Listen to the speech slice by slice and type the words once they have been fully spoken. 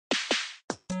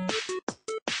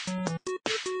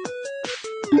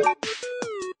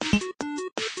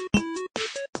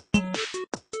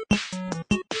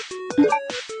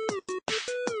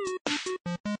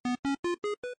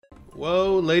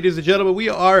ladies and gentlemen, we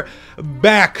are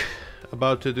back.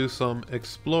 About to do some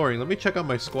exploring. Let me check out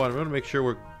my squad. I'm going to make sure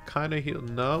we're kind of healed.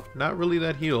 No, not really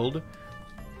that healed.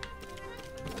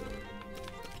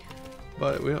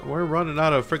 But we're running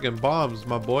out of freaking bombs,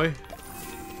 my boy.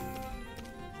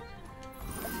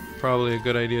 Probably a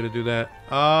good idea to do that.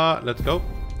 Let's go.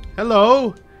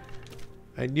 Hello.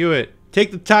 I knew it.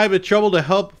 Take the time and trouble to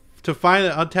help to find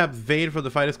an untapped vein from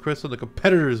the finest crystal. The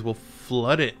competitors will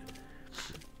flood it.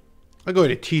 I'm going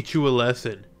to teach you a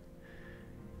lesson.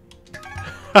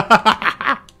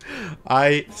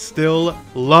 I still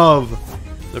love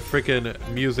the freaking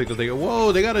music. They go,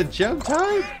 whoa, they got a gem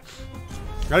type?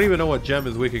 I don't even know what gem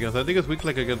is weak against. I think it's weak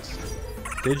like against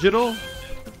digital.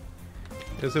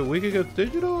 Is it weak against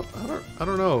digital? I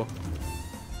don't know.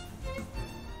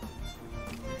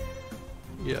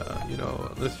 Yeah, you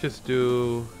know, let's just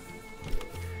do.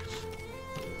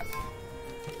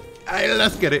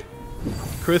 Let's get it.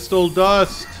 Crystal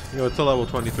dust. Yo, it's a level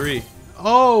 23.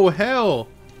 Oh hell.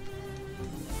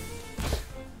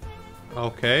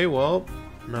 Okay, well,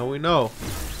 now we know.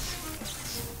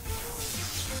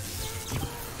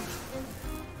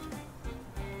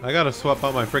 I gotta swap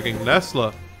out my freaking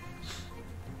Nestle.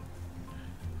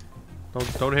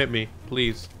 Don't hit me,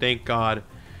 please. Thank God.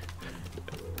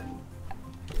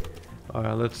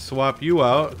 Alright, let's swap you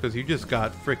out because you just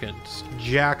got freaking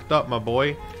jacked up, my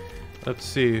boy. Let's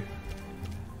see.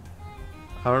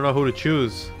 I don't know who to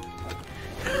choose.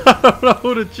 I don't know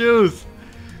who to choose.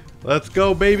 Let's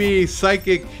go, baby.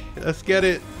 Psychic. Let's get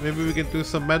it. Maybe we can do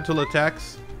some mental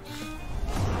attacks.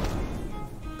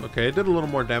 Okay, it did a little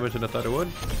more damage than I thought it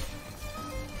would.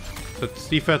 So its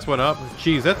defense went up.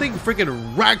 Jeez, that thing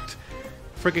freaking wrecked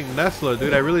freaking Nestle,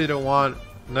 dude. I really don't want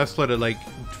Nestle to like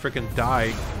freaking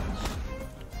die.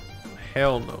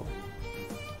 Hell no.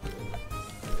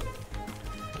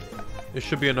 It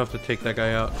should be enough to take that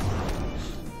guy out.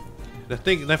 That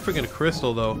freaking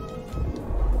crystal though.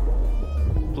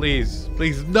 Please,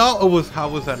 please, no! How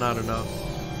was that not enough?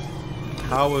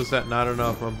 How was that not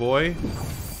enough, my boy?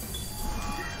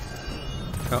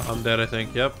 Oh, I'm dead, I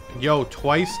think. Yep. Yo,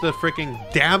 twice the freaking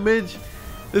damage.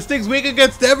 This thing's weak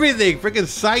against everything. Freaking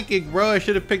psychic, bro. I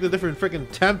should have picked a different freaking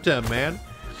Temtem, man.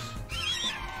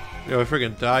 Yo, I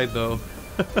freaking died though.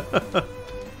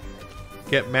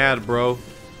 Get mad, bro.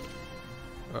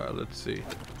 Alright, let's see.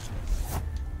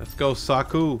 Let's go,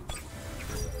 Saku.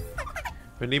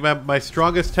 I need my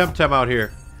strongest Temtem out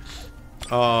here.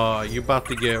 Oh, you about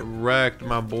to get wrecked,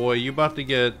 my boy. You about to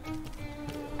get...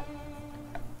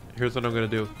 Here's what I'm gonna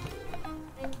do.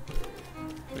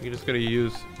 I'm just gonna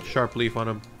use Sharp Leaf on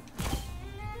him.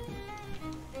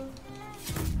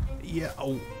 Yeah,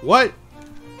 oh, what?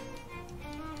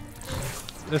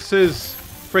 This is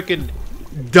freaking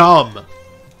dumb.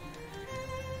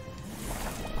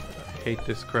 I hate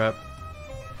this crap.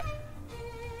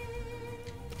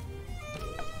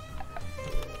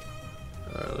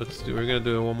 Let's do. We're gonna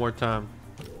do it one more time.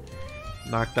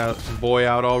 Knocked that boy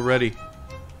out already.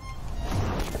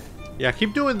 Yeah,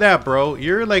 keep doing that, bro.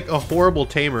 You're like a horrible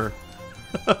tamer.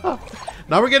 Now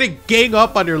we're gonna gang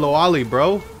up on your Loali,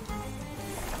 bro.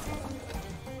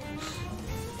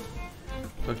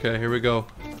 Okay, here we go.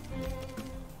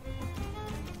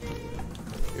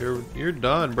 You're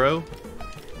done, bro.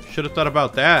 Should have thought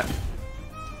about that.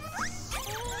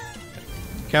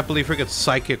 Can't believe freaking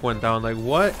Psychic went down. Like,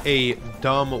 what a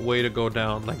dumb way to go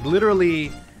down. Like,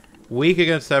 literally weak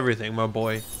against everything, my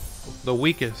boy. The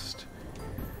weakest.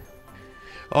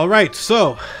 Alright,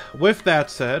 so, with that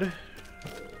said,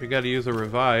 we gotta use a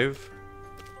revive.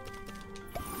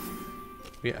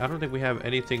 I don't think we have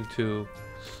anything to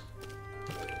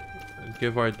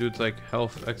give our dudes, like,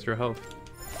 health, extra health.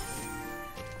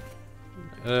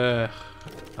 I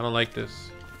don't like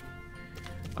this.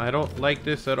 I don't like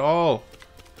this at all.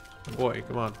 Boy,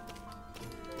 come on.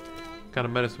 What kind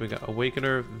of medicine we got?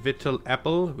 Awakener, Vital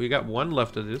Apple. We got one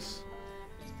left of this.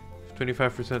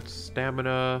 25%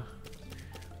 stamina.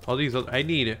 All these I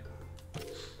need it.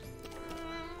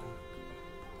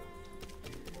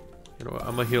 You know what?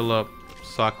 I'm gonna heal up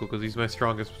Saku because he's my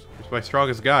strongest. He's my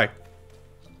strongest guy.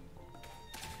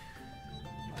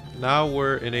 Now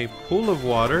we're in a pool of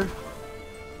water.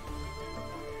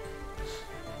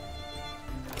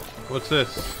 What's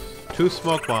this? 2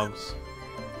 smoke bombs.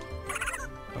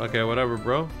 Okay, whatever,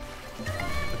 bro.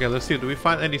 Okay, let's see. Do we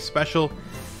find any special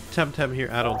Temtem here?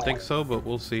 I don't think so, but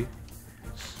we'll see.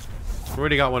 We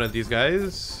already got one of these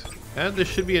guys. And this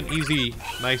should be an easy,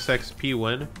 nice XP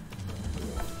win.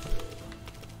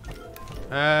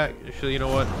 Actually, you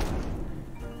know what?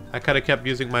 I kind of kept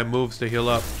using my moves to heal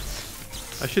up.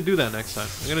 I should do that next time.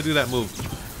 I'm going to do that move.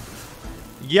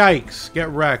 Yikes. Get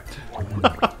wrecked.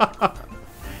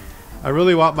 I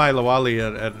really want my Lawali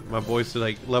and my boys to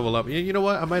like level up. You know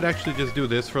what? I might actually just do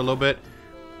this for a little bit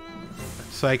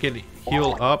so I can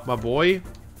heal up my boy.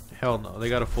 Hell no, they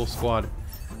got a full squad.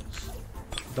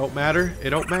 Don't matter.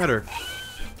 It don't matter.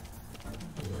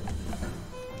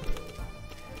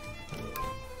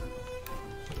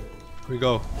 Here we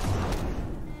go.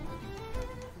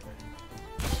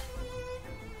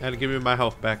 And give me my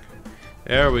health back.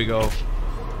 There we go.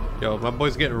 Yo, my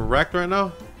boy's getting wrecked right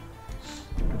now.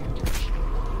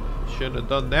 Shouldn't have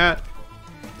done that.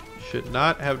 Should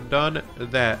not have done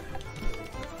that.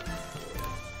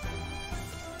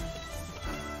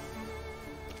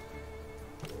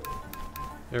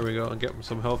 There we go. And get him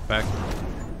some health back.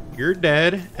 You're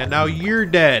dead. And now you're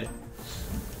dead.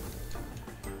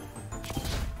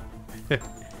 Give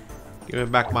me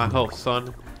back my health,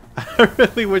 son. I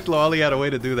really wish Lawali had a way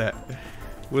to do that.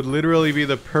 Would literally be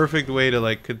the perfect way to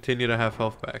like continue to have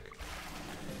health back.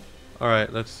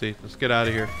 Alright, let's see. Let's get out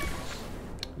of here.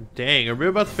 Dang, are we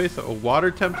about to face a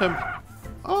water Temtem?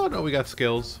 Oh no, we got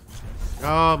skills. We're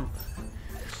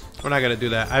not gonna do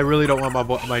that. I really don't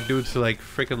want my dudes to like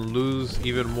freaking lose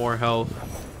even more health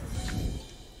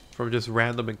from just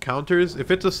random encounters.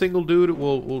 If it's a single dude,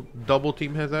 we'll double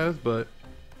team his ass, but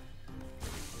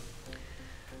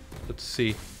let's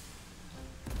see.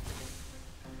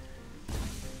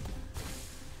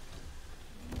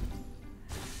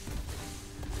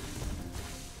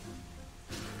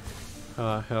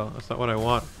 Hell, that's not what I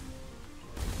want.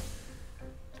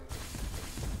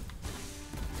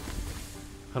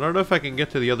 I don't know if I can get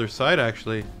to the other side,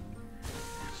 actually.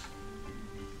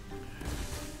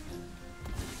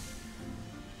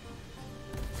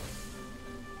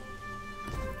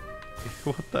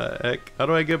 What the heck? How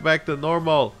do I get back to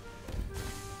normal?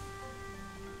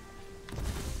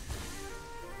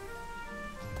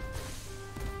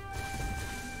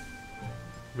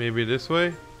 Maybe this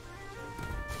way?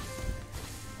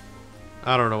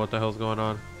 I don't know what the hell's going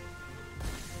on.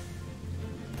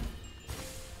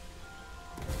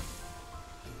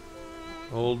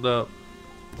 Hold up.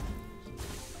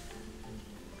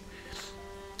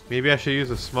 Maybe I should use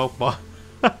a smoke bomb.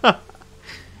 I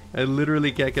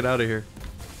literally can't get out of here.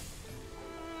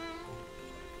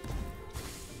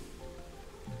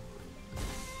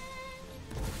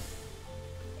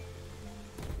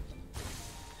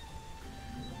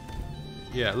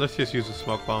 Yeah, let's just use a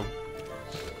smoke bomb.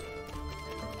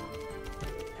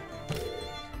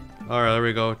 Alright, there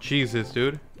we go. Jesus,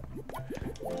 dude.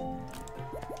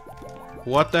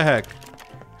 What the heck?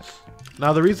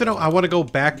 Now, the reason I want to go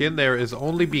back in there is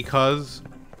only because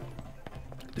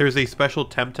there's a special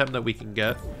Temtem that we can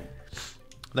get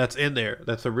that's in there.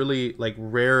 That's a really, like,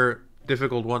 rare,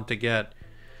 difficult one to get.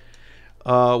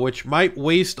 Which might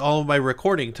waste all of my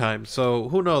recording time. So,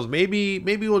 who knows? Maybe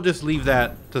we'll just leave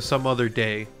that to some other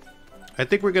day. I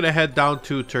think we're going to head down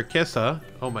to Turkesa.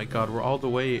 Oh my god, we're all the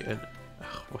way in...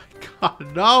 Oh my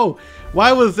god, no!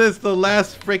 Why was this the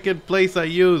last freaking place I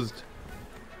used?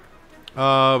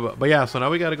 But yeah, so now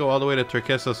we gotta go all the way to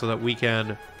Turkesa so that we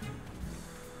can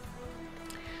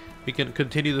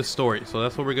continue the story. So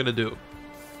that's what we're gonna do.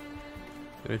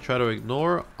 Gonna try to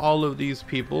ignore all of these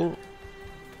people.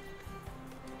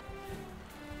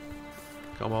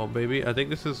 Come on, baby. I think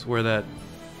this is where that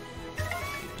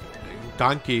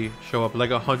donkey show up, like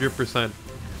 100%.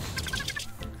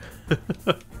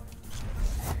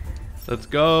 Let's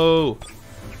go.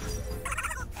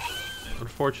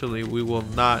 Unfortunately, we will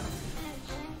not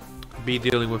be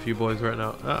dealing with you boys right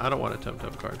now. I don't want a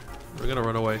Temtem card. We're gonna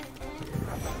run away.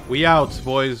 We out,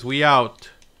 boys. We out.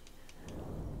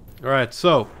 Alright,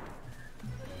 so.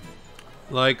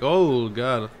 Like, oh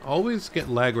god. Always get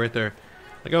lag right there.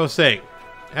 Like I was saying.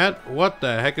 What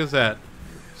the heck is that?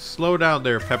 Slow down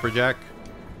there, Pepperjack.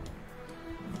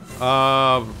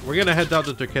 We're gonna head down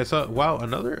to Turkesa. Wow,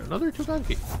 another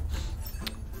Tuganki.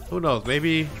 Who knows?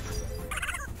 Maybe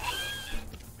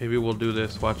we'll do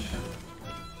this. Watch.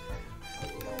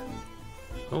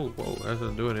 Oh, whoa, that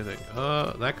doesn't do anything.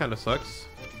 That kind of sucks.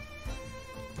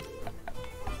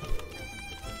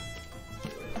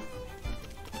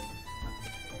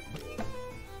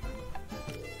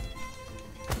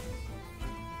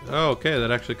 Oh, okay,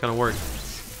 that actually kind of worked.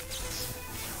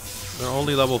 They're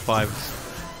only level 5s.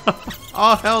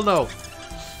 Oh, hell no!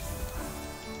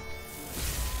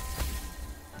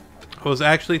 I was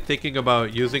actually thinking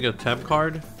about using a temp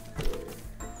card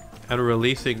and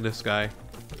releasing this guy.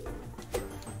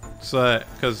 So,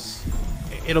 because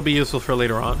it'll be useful for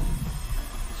later on.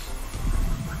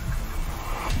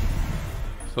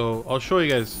 So, I'll show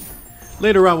you guys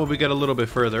later on when we get a little bit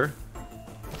further.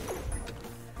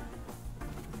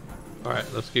 Alright,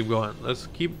 let's keep going. Let's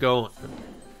keep going.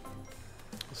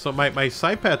 So my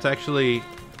side pet's actually,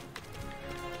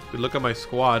 if we look at my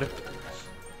squad,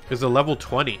 is a level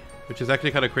 20, which is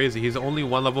actually kind of crazy. He's only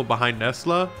one level behind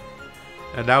Nesla,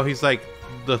 and now he's like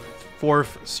the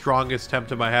 4th strongest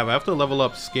Temtem I have. I have to level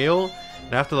up Scale,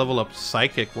 and I have to level up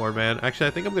Psychic more, man. Actually,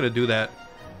 I think I'm gonna do that.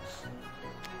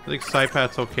 I think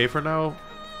Psypat's okay for now.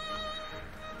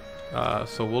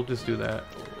 So we'll just do that.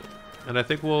 And I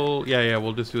think we'll, yeah,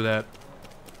 we'll just do that.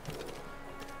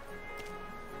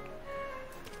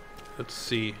 Let's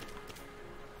see.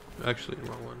 Actually,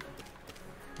 the wrong one.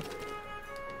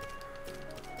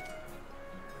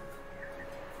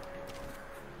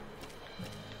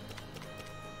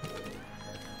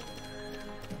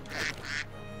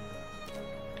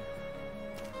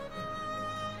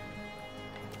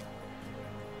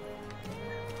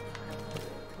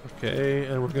 Okay,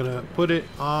 and we're gonna put it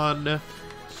on.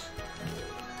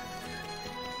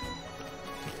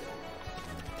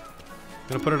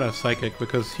 Gonna put it on Psychic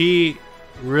because he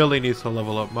really needs to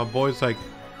level up. My boy's like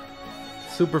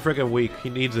super freaking weak. He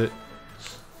needs it.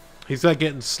 He's like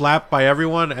getting slapped by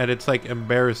everyone, and it's like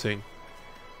embarrassing.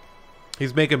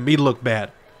 He's making me look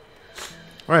bad.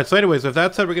 All right. So, anyways, with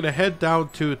that said, we're gonna head down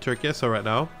to Turquesa right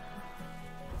now.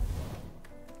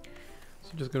 So,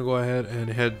 I'm just gonna go ahead and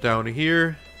head down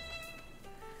here.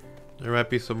 There might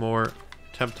be some more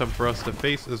Temtem for us to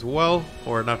face as well,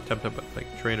 or not Temtem, but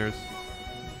like trainers.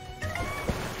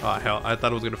 Oh hell, I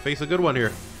thought I was gonna face a good one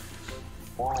here.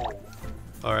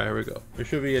 Alright, here we go. It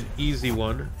should be an easy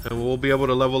one, and we'll be able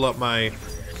to level up my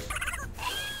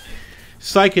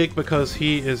Psychic because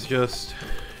he is just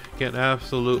getting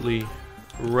absolutely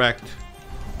wrecked.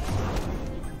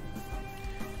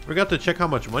 Forgot to check how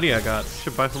much money I got.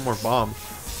 Should buy some more bombs.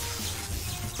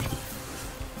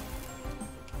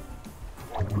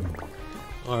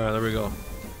 Alright, there we go.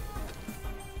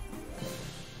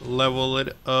 Level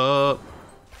it up.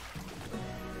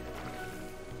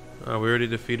 We already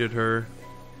defeated her.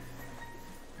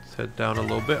 Let's head down a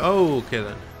little bit. Oh, okay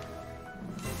then.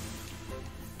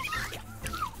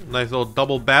 Nice little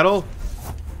double battle.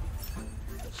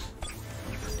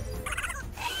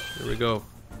 Here we go.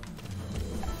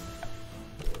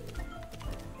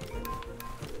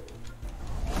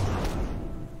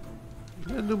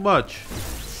 Didn't do much.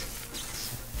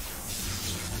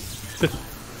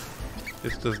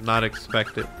 This does not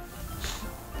expect it.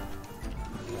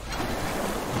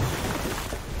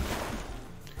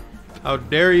 How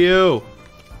dare you!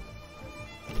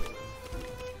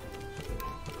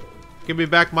 Give me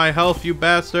back my health, you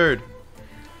bastard!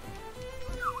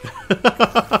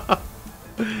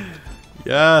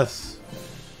 Yes!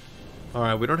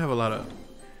 Alright, we don't have a lot of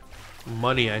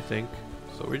money, I think.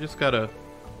 So we just gotta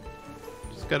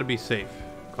be safe.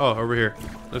 Oh, over here.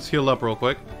 Let's heal up real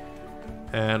quick.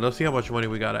 And let's see how much money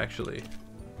we got, actually.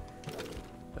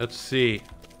 Let's see.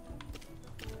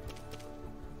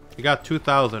 We got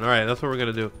 2,000. Alright, that's what we're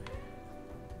gonna do.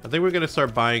 I think we're gonna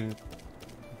start buying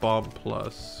Bomb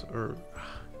Plus. Or...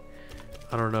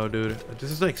 I don't know, dude.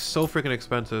 This is like so freaking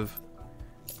expensive.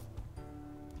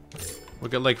 We'll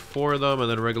get like 4 of them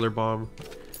and then regular bomb.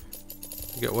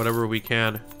 Get whatever we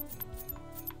can.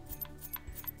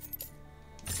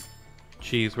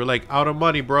 Jeez, we're like out of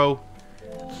money, bro.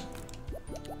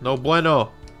 No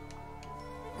bueno.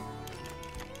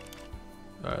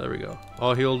 Alright, there we go.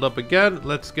 All healed up again.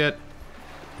 Let's get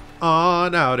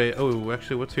on out it. Oh,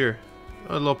 actually, what's here?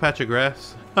 Oh, a little patch of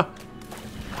grass. Oh,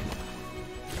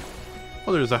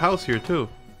 there's a house here, too.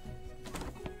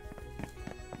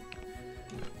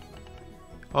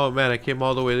 Oh, man, I came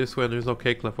all the way this way and there's no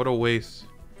cake left. What a waste.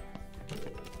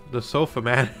 The sofa,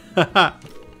 man.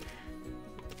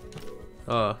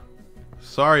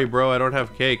 Sorry, bro. I don't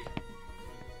have cake.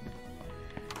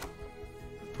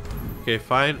 Okay,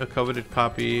 find a coveted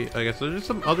copy. I guess there's just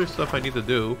some other stuff I need to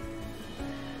do.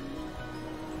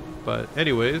 But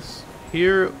anyways,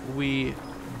 here we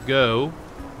go.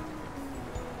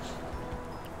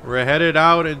 We're headed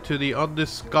out into the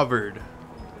undiscovered.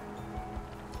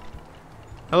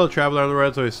 Hello, traveler. I'm the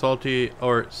Renzo, Salty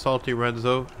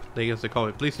Renzo. I guess they call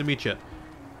me. Pleased to meet you.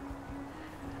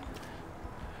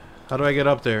 How do I get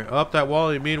up there? Up that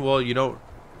wall? You mean? Well, you don't.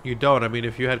 You don't. I mean,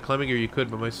 if you had climbing gear, you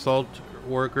could. But my salt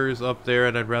workers up there,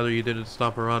 and I'd rather you didn't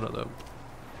stomp around on them.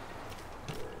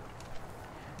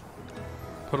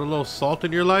 Put a little salt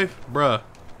in your life, bruh.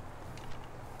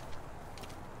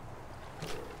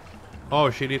 Oh,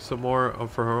 she needs some more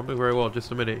for her. Very well.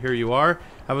 Just a minute. Here you are.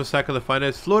 Have a sack of the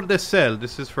finest flor de sel.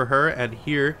 This is for her, and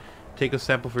here, take a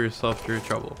sample for yourself for your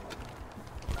trouble.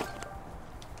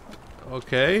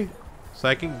 Okay, so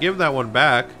I can give that one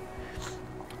back.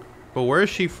 But where is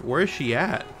she? Where is she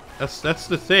at? That's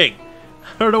the thing.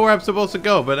 I don't know where I'm supposed to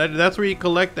go, but that's where you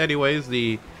collect anyways,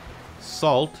 the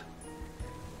salt.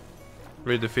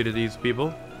 We defeated these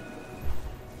people.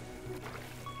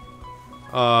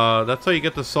 That's how you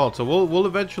get the salt. So we'll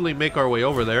eventually make our way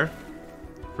over there.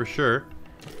 For sure.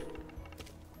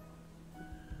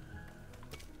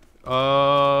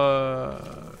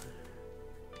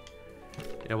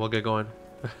 Yeah, we'll get going.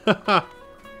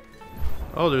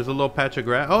 Oh, there's a little patch of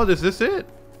grass. Oh, is this it?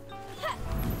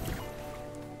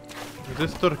 Is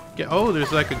this the... Oh,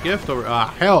 there's like a gift over... Ah,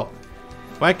 hell.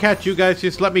 Why can't you guys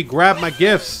just let me grab my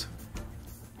gifts?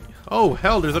 Oh,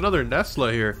 hell, there's another Nestle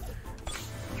here.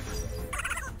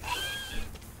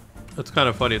 That's kind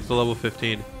of funny. It's the level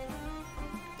 15.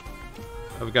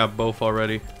 I've got both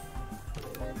already.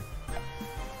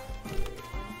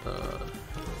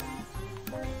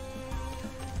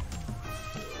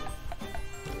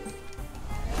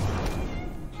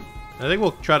 I think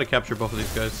we'll try to capture both of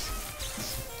these guys.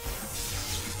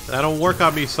 That don't work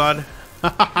on me, son.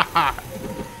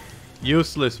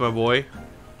 Useless, my boy.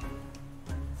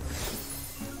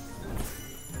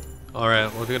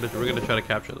 Alright, we're gonna try to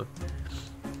capture them.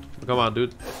 Come on,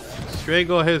 dude.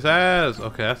 Strangle his ass.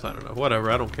 Okay, that's not enough.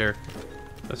 Whatever, I don't care.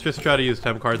 Let's just try to use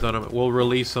temp cards on him. We'll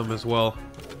release them as well.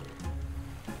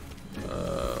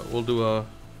 We'll do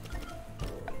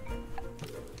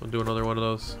another one of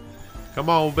those. Come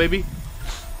on, baby.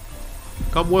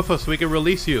 Come with us. We can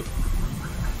release you.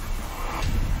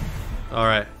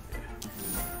 Alright.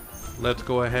 Let's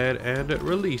go ahead and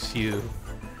release you.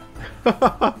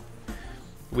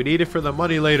 We need it for the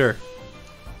money later.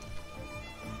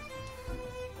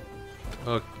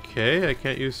 Okay, I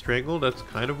can't use strangle. That's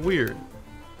kind of weird.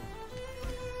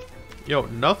 Yo,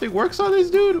 nothing works on this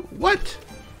dude? What?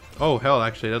 Oh, hell,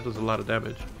 actually, that does a lot of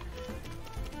damage.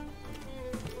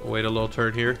 Wait a little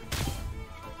turn here.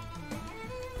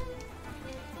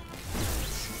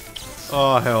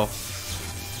 Oh, hell.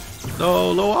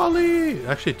 No, low ollie!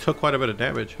 Actually took quite a bit of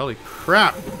damage. Holy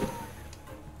crap!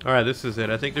 Alright, this is it.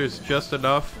 I think there's just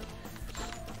enough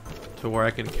to where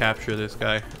I can capture this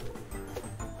guy.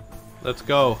 Let's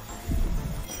go.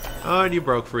 Oh, and you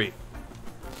broke free.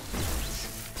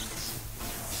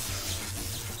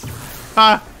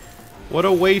 Ha! What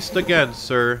a waste again,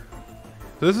 sir.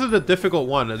 This is a difficult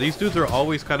one. These dudes are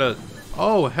always kind of...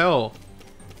 Oh, hell.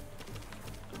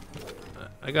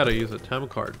 I gotta use a temp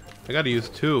card. I gotta use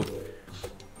 2.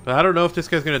 But I don't know if this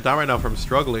guy's gonna die right now from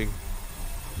struggling.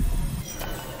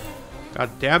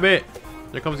 God damn it.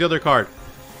 There comes the other card.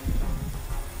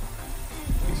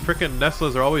 These freaking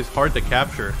Nestles are always hard to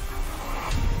capture.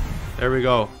 There we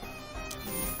go.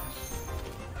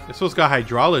 This one's got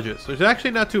Hydrologist, which is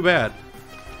actually not too bad.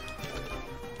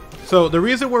 So the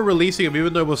reason we're releasing him,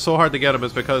 even though it was so hard to get him,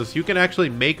 is because you can actually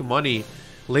make money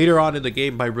later on in the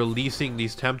game by releasing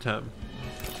these Temtem.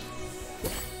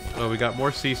 Oh, we got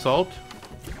more sea salt.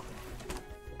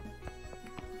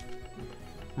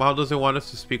 Mom doesn't want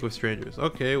us to speak with strangers.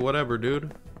 Okay, whatever,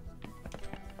 dude.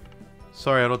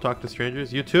 Sorry, I don't talk to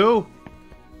strangers. You too?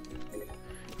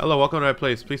 Hello, welcome to my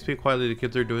place. Please speak quietly. The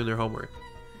kids are doing their homework.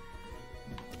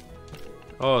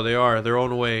 Oh, they are. Their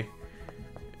own way.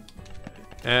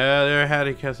 Their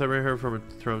handicaps I've ever heard from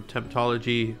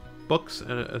Temptology books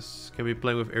and can be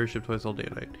playing with airship toys all day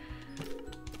and night.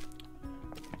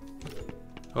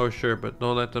 Oh, sure, but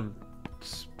don't let them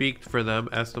speak for them.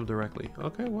 Ask them directly.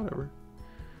 Okay, whatever.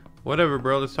 Whatever,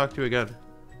 bro. Let's talk to you again.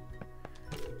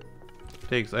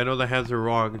 Thanks. I know the hands are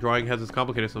wrong. Drawing hands is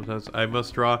complicated sometimes. I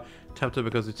must draw Temtem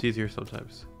because it's easier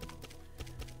sometimes.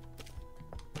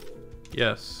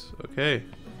 Yes. Okay.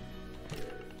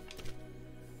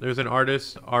 There's an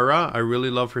artist, Ara. I really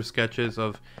love her sketches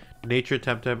of nature,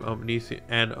 Temtem,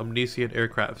 and omniscient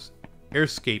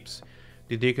airscapes.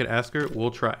 Do you think you could ask her?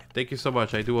 We'll try. Thank you so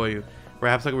much. I do owe you.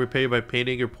 Perhaps I can repay you by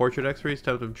painting your portrait x-rays,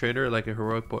 Temtem trainer, like a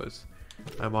heroic pose.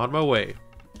 I'm on my way.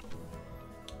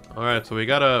 Alright, so we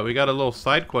got a little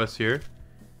side quest here.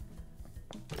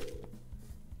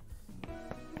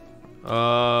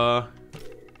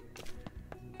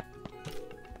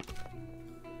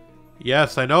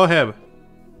 Yes, I know him.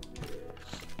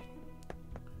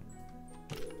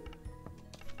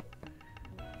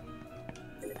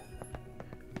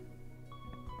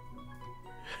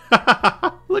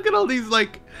 Look at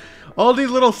all these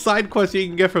little side quests you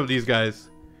can get from these guys.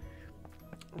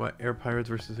 What? Air pirates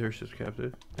versus airships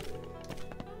captive.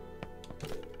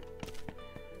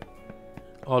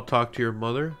 I'll talk to your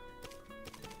mother.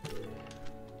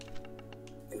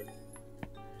 Okay.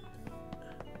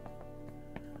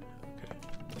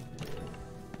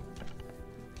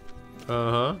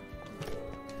 Uh-huh.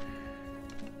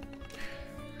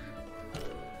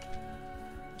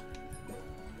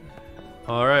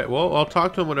 Alright, well, I'll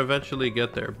talk to him when I eventually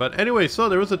get there. But anyway, so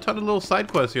there was a ton of little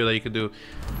side quests here that you could do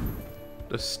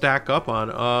to stack up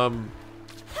on.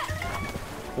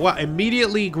 What?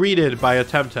 Immediately greeted by a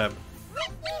Temtem.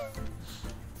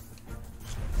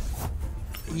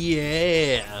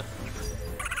 Yeah.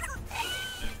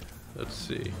 Let's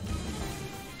see.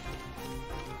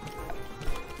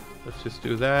 Let's just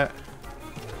do that.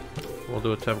 We'll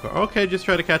do a temp card. Okay, just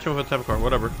try to catch him with a temp card.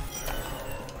 Whatever.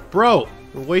 Bro,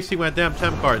 we're wasting my damn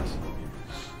temp cards.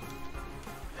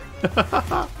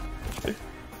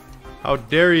 How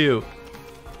dare you?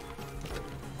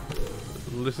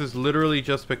 This has literally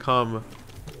just become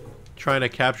trying to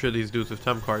capture these dudes with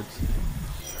temp cards.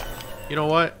 You know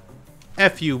what?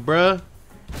 F you, bruh.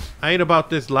 I ain't about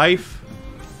this life.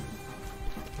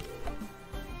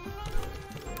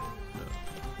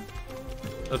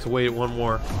 Let's wait one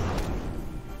more.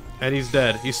 And he's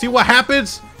dead. You see what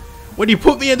happens when you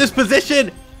put me in this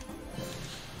position?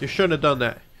 You shouldn't have done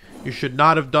that. You should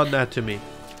not have done that to me.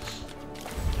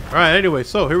 Alright, anyway,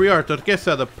 so here we are.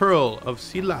 Turquesa, the Pearl of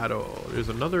Silaro. There's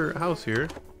another house here.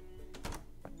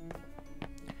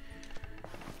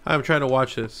 I'm trying to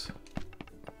watch this.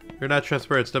 You're not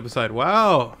transparent. Step aside.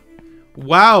 Wow.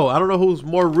 Wow. I don't know who's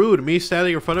more rude. Me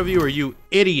standing in front of you or you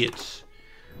idiots.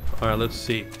 Alright, let's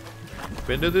see.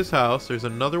 Been to this house. There's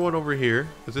another one over here.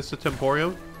 Is this the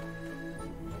Temporium?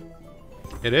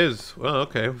 It is. Well,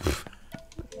 okay.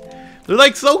 They're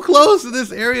like so close in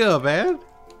this area, man.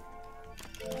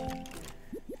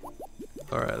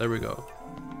 Alright, there we go.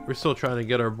 We're still trying to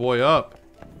get our boy up.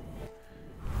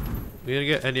 We didn't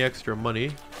get any extra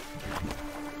money.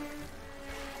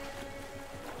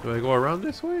 Do I go around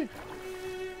this way?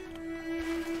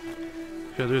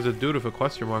 Yeah, there's a dude with a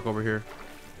question mark over here.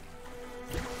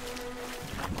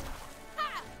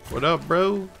 What up,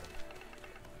 bro?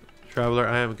 Traveler,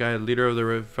 I am a guide, leader of the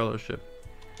Red Fellowship.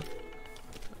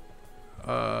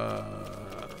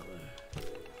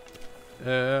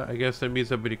 I guess that means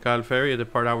that Brical Ferry, the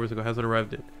part hours ago, hasn't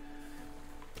arrived yet.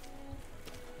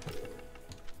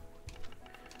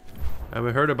 I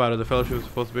haven't heard about it. The Fellowship is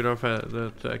supposed to be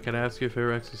notified. Can I ask you a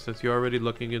favor, Exo, since you're already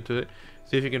looking into it?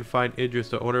 See if you can find Idris,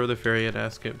 the owner of the ferry, and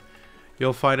ask him.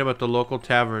 You'll find him at the local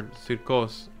tavern,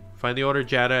 Circos. Find the owner,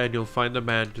 Jada, and you'll find the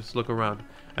man. Just look around.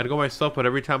 I'd go myself, but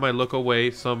every time I look away,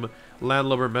 some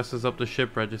landlubber messes up the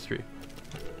ship registry.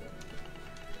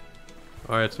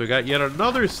 Alright, so we got yet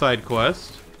another side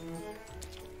quest.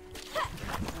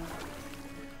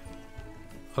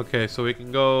 Okay, so we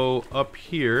can go up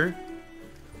here.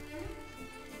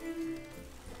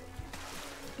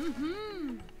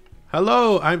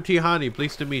 Hello, I'm Tihani.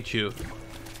 Pleased to meet you.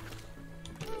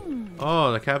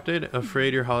 Oh, the captain?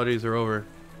 Afraid your holidays are over.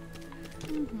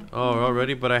 Oh,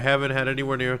 already? But I haven't had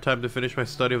anywhere near time to finish my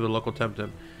study of the local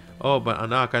Temtem. Oh, but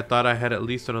Anak, I thought I had at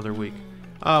least another week.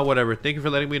 Ah, whatever. Thank you for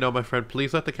letting me know, my friend.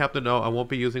 Please let the captain know I won't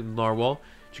be using the narwhal.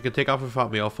 She can take off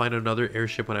without me. I'll find another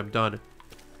airship when I'm done.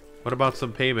 What about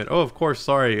some payment? Oh, of course.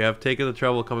 Sorry. I've taken the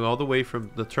trouble coming all the way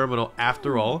from the terminal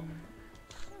after all.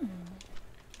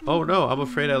 Oh, no. I'm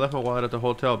afraid I left my wallet at the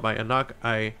hotel. By Anak,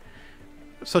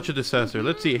 such a disaster.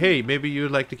 Let's see. Hey, maybe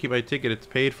you'd like to keep my ticket. It's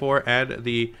paid for, and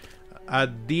the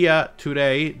Adia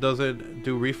today doesn't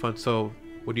do refunds. So,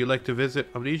 would you like to visit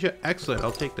Amnesia? Excellent.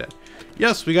 I'll take that.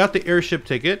 Yes, we got the airship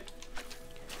ticket.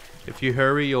 If you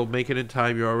hurry, you'll make it in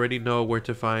time. You already know where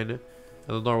to find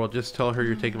Eleanor. Just tell her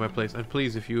you're taking my place. And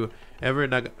please, if you ever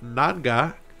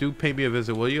Naga, do pay me a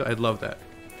visit, will you? I'd love that.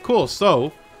 Cool.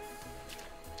 So,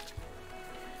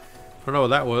 I don't know what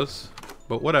that was,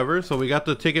 but whatever. So we got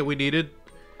the ticket we needed.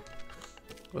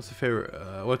 What's the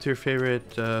favorite? What's your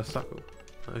favorite Saku?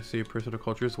 I see a person of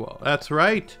culture as well. That's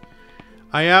right.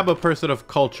 I am a person of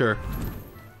culture.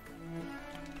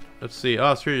 Let's see.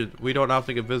 Oh, stranger. We don't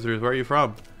often get visitors. Where are you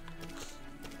from?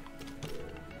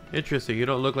 Interesting. You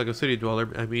don't look like a city dweller.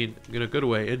 I mean, in a good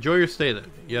way. Enjoy your stay then.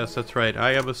 Yes, that's right.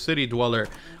 I am a city dweller.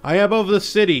 I am of the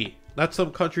city. Not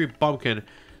some country bumpkin.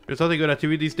 There's nothing good on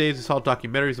TV these days. It's all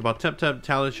documentaries about Temtem,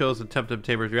 talent shows, and Temtem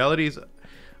Tamers. Realities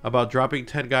about dropping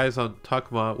 10 guys on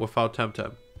Takma without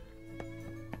Temtem.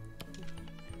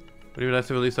 Would be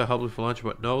nice if Elisa helped me for lunch,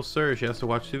 but no, sir. She has to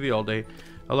watch TV all day.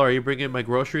 Hello, are you bringing my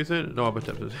groceries in? No, I'm a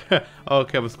Temtem. Oh,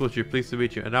 okay, I'm a school teacher. Pleased to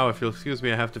meet you. And now, if you'll excuse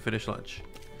me, I have to finish lunch.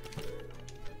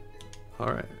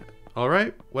 Alright.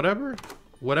 Alright, whatever.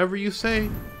 Whatever you say.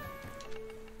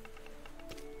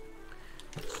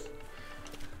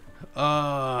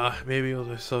 Maybe it was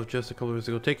myself just a couple of minutes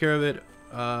ago. Take care of it.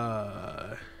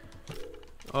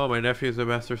 Oh, my nephew is a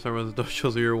master star of the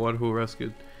dojos. You're one who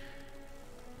rescued.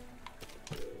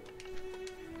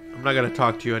 I'm not gonna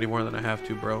talk to you any more than I have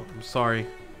to, bro. I'm sorry.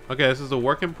 Okay, this is a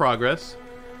work in progress.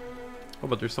 Oh,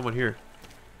 but there's someone here.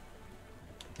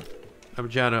 I'm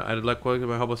Jana. I'd like to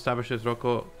my home establishment.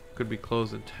 Rocco could be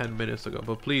closed in 10 minutes ago,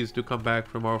 but please do come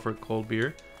back tomorrow for a cold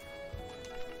beer.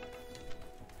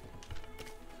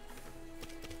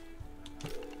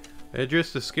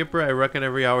 Idris, the skipper, I reckon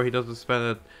every hour he doesn't spend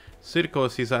at City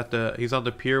Coast, he's on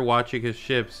the pier watching his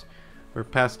ships. We're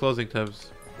past closing times.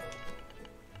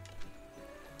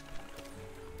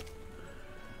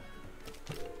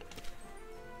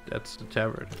 That's the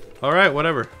tavern. Alright,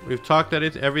 whatever. We've talked at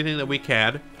it everything that we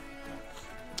can.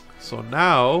 So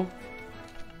now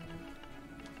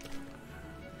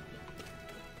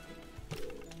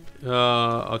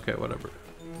okay, whatever.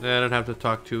 I don't have to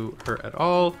talk to her at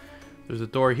all. There's a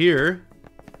door here.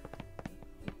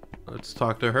 Let's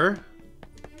talk to her.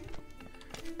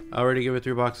 I already gave her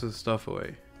 3 boxes of stuff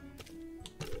away.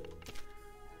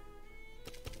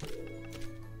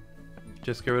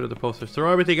 Just get rid of the posters.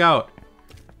 Throw everything out.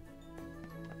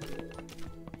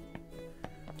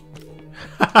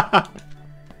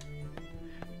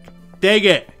 Dang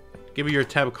it! Give me your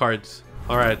tab cards.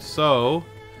 Alright, so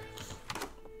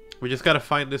we just gotta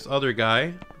find this other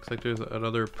guy. Looks like there's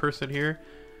another person here.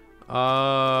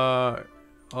 Oh,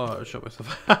 show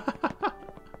myself.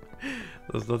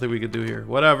 There's nothing we can do here.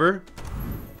 Whatever.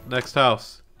 Next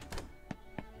house.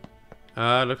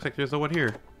 Looks like there's no one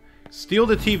here. Steal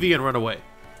the TV and run away.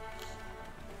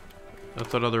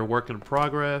 That's another work in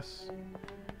progress.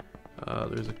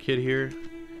 There's a kid here.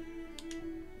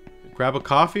 Grab a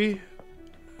coffee?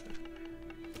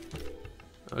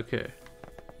 Okay.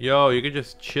 Yo, you can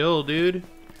just chill, dude.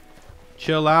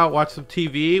 Chill out, watch some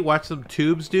TV, watch some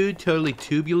tubes, dude. Totally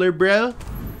tubular, bro.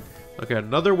 Okay,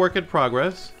 another work in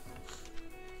progress.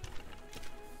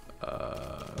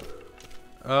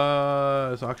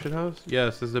 Is auction house?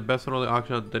 Yes, this is the best and only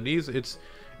auction on Denise. It's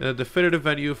a definitive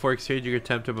venue for exchanging your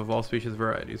Temtem of all species and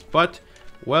varieties. But,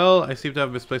 well, I seem to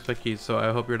have misplaced my keys, so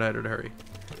I hope you're not in a hurry.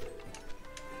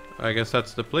 I guess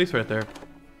that's the place right there.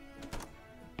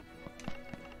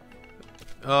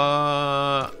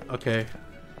 Okay.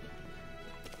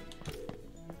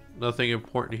 Nothing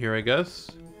important here, I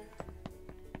guess.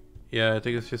 Yeah, I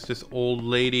think it's just this old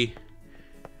lady.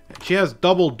 She has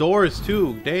double doors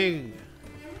too. Dang.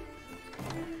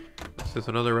 This is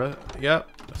another. Yep.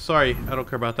 Sorry, I don't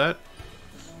care about that.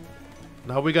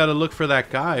 Now we gotta look for that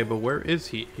guy, but where is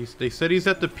he? They said he's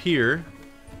at the pier.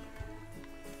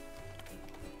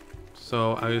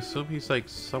 So I assume he's like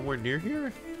somewhere near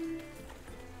here.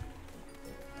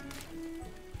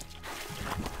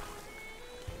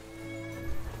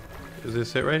 Is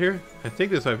this it right here? I think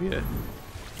this might be it.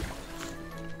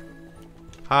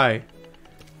 Hi.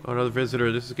 Oh, another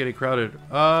visitor. This is getting crowded. Is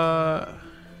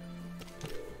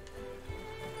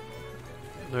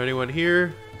there anyone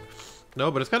here? No,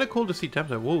 but it's kind of cool to see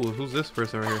Temtem. Whoa, who's this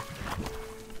person right here?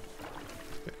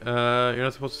 You're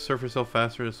not supposed to surf yourself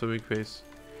faster in a swimming face.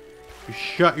 You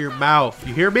shut your mouth.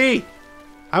 You hear me?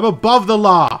 I'm above the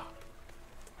law.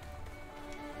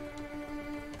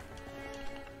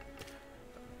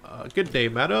 Good day,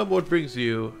 madam. What brings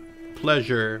you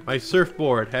pleasure? My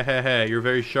surfboard. Hehehe. You're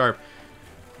very sharp.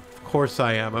 Of course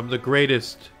I am. I'm the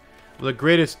greatest. I'm the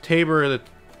greatest tamer that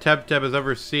Temtem has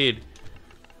ever seen.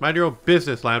 Mind your own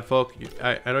business, landfolk.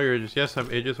 I know you're just. Yes, I'm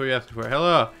just what you're asking for.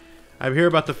 Hello. I'm here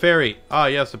about the ferry. Ah,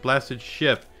 yes, the blasted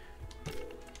ship.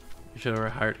 You should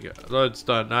have hired to go. No, it's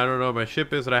done. I don't know where my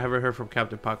ship is, and I haven't heard from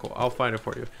Captain Paco. I'll find it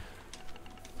for you.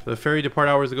 The ferry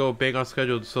departed hours ago, being on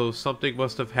schedule, so something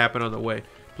must have happened on the way.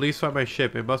 Please find my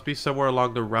ship. It must be somewhere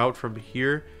along the route from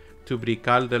here to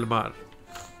Brical del Mar.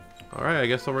 Alright, I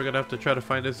guess so we're gonna have to try to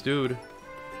find this dude.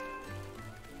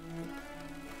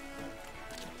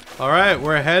 Alright,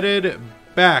 we're headed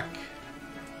back.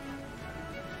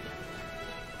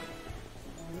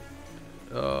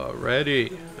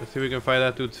 Alrighty. Let's see if we can find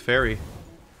that dude's ferry.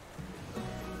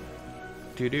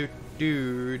 Actually,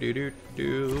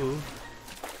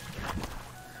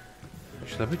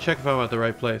 let me check if I'm at the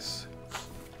right place.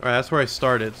 Alright, that's where I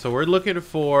started. So we're looking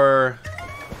for...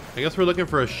 I guess we're looking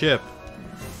for a ship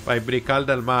by Brical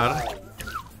del Mar.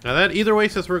 And then either way,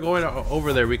 since we're going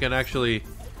over there, we can actually...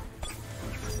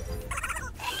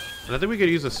 And I think we could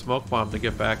use a smoke bomb to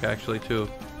get back, actually, too.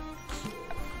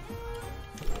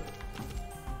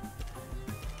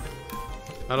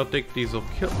 I don't think these will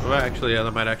kill... Well, actually, yeah,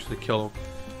 that might actually kill them.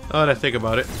 Now that I think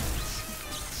about it.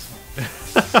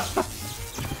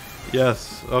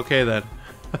 Yes, okay then.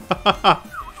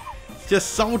 It's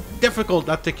just so difficult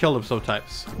not to kill them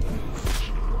sometimes.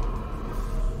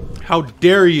 How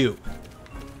dare you?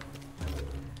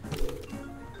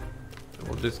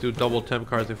 We'll just do double temp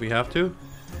cards if we have to.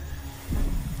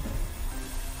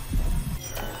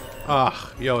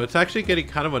 Ah, yo, it's actually getting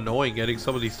kind of annoying getting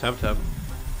some of these Temtem.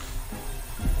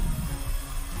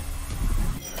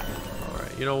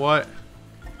 You know what?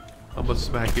 I'm gonna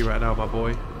smack you right now, my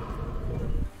boy.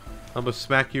 I'm gonna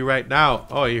smack you right now.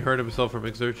 Oh, he hurt himself from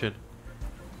exertion.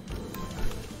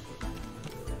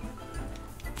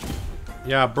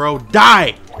 Yeah, bro,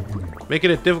 die!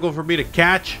 Making it difficult for me to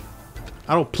catch.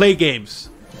 I don't play games.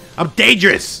 I'm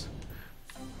dangerous!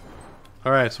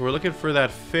 Alright, so we're looking for that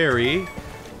fairy.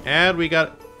 And we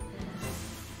got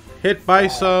hit by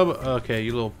some... Okay,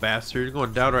 you little bastard. You're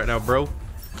going down right now, bro.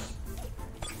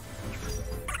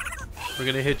 We're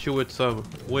gonna hit you with some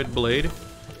wind blade.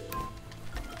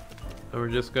 And we're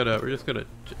just gonna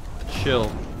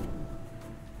chill.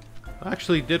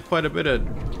 Actually did quite a bit of...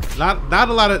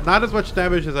 Not as much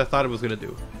damage as I thought it was gonna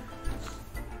do.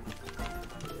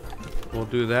 We'll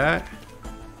do that.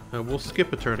 And we'll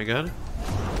skip a turn again.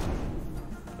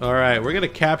 Alright, we're gonna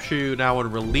capture you now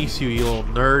and release you, you little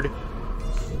nerd.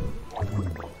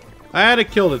 I had to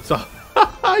kill it, so...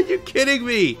 Are you kidding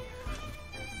me?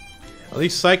 At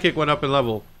least Psychic went up in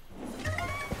level.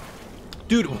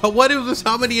 Dude, what is this?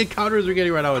 How many encounters we're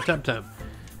getting right now with Temtem?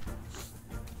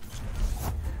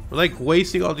 We're like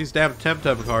wasting all these damn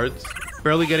Temtem cards.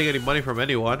 Barely getting any money from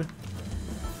anyone.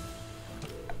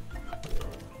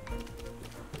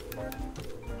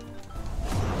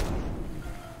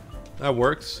 That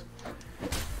works.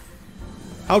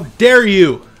 How dare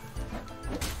you!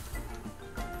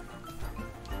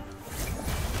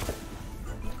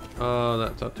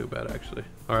 That's not too bad actually.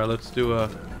 Alright, let's do a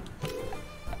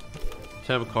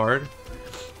Tem card.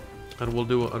 And we'll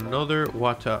do another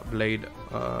Wata Blade.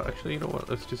 Actually, you know what?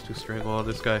 Let's just do Strangle on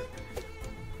this guy.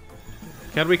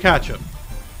 Can we catch him?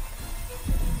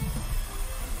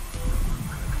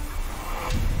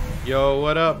 Yo,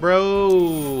 what up,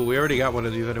 bro? We already got one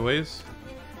of these anyways.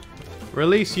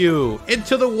 Release you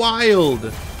into the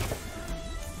wild.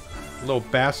 Little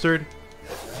bastard.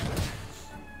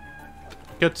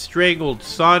 Get strangled,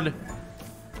 son.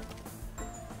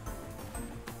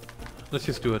 Let's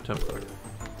just do a temp card.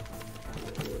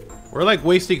 We're like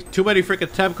wasting too many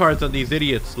freaking temp cards on these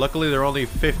idiots. Luckily, they're only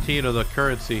 15 of the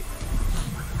currency.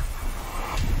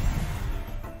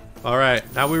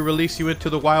 Alright, now we release you into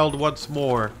the wild once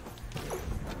more.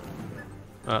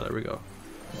 Ah, there we go.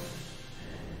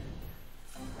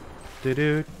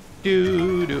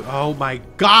 Do-do-do-do. Oh my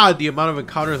god, the amount of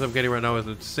encounters I'm getting right now is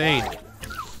insane.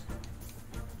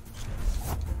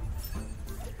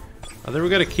 I think we're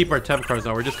gonna keep our temp cards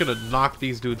now. We're just gonna knock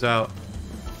these dudes out.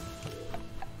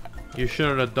 You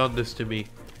shouldn't have done this to me.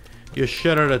 You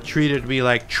shouldn't have treated me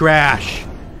like trash.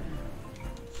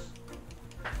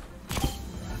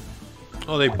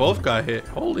 Oh, they both got hit.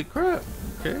 Holy crap.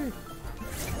 Okay.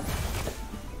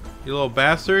 You little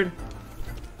bastard.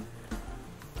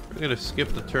 We're gonna skip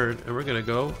the turn and we're gonna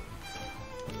go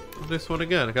this one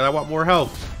again because I want more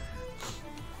health.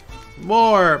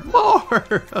 More!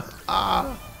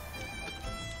 Ah!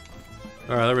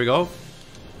 Alright, there we go.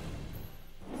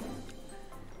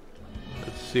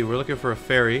 Let's see, we're looking for a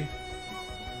fairy.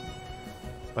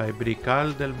 By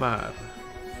Brical del Mar.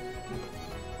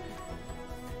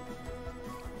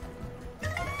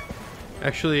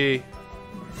 Actually,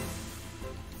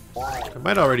 I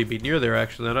might already be near there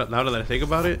actually, now that I think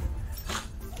about it.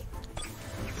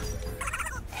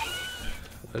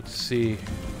 Let's see.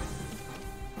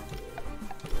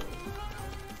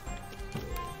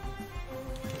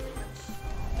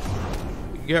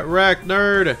 Get wrecked,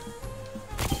 nerd!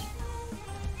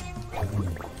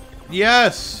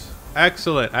 Yes!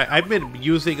 Excellent. I've been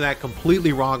using that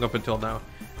completely wrong up until now.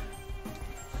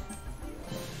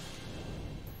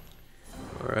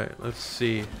 Alright, let's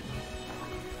see.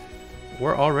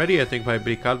 We're already, I think, by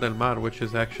Brical del Mar, which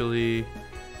is actually...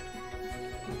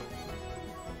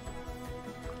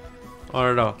 I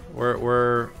don't know.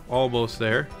 We're almost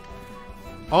there.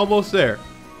 Almost there.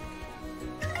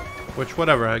 Which,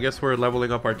 whatever. I guess we're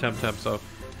leveling up our Temtem, so...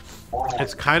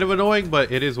 It's kind of annoying,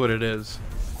 but it is what it is.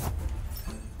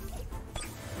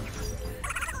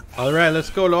 Alright, let's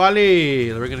go,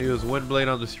 Loali! We're gonna use Wind Blade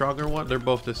on the stronger one. They're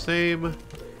both the same.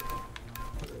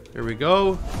 Here we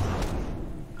go.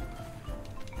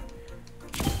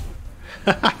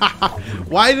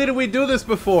 Why didn't we do this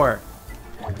before?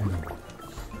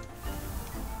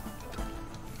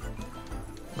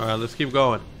 Alright, let's keep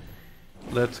going.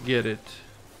 Let's get it.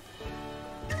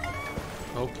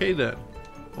 Okay then.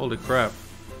 Holy crap.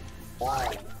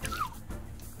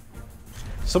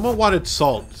 Someone wanted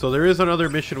salt, so there is another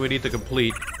mission we need to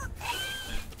complete.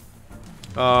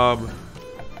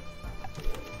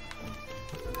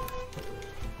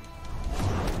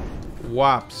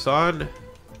 Whop, son.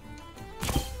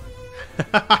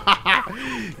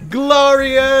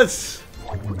 Glorious!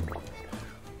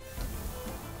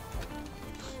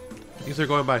 These are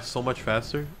going by so much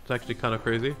faster. It's actually kind of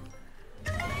crazy.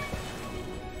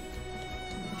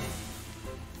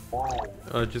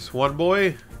 Just one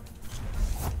boy.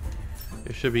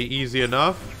 It should be easy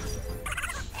enough.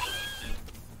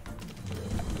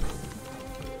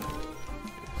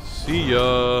 See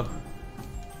ya.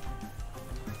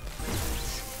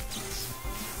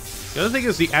 The other thing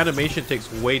is the animation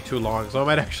takes way too long, so I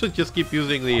might actually just keep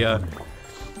using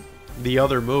the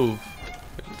other move.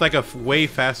 It's like a way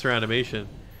faster animation.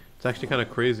 It's actually kind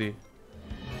of crazy.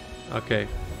 Okay.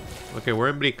 Okay, we're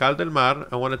in Brical del Mar.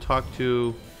 I want to talk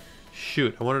to...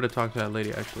 Shoot, I wanted to talk to that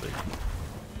lady, actually.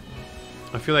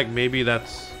 I feel like maybe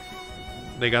that's...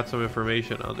 They got some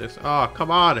information on this. Oh, come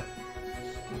on!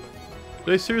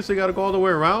 Do I seriously gotta go all the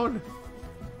way around?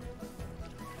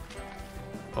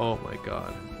 Oh my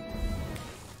god.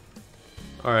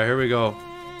 Alright, here we go.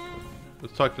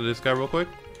 Let's talk to this guy real quick.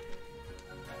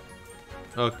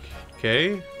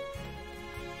 Okay.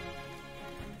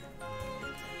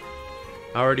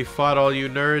 I already fought all you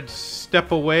nerds.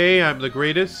 Step away, I'm the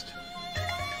greatest.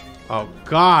 Oh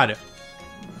god.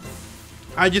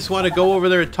 I just want to go over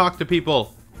there and talk to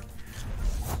people.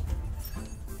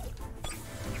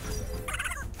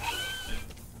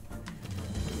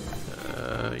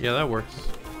 Yeah, that works.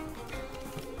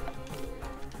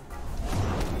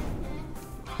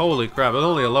 Holy crap, it's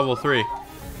only a level 3.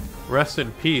 Rest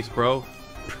in peace, bro.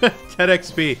 10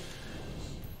 XP.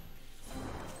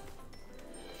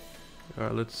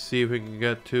 Alright, let's see if we can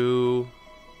get to...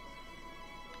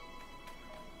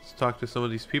 Let's talk to some of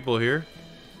these people here.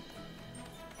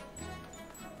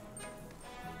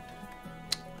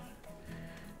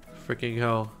 Freaking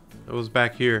hell. It was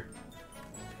back here.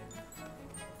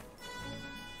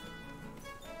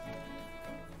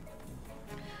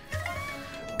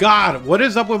 God, what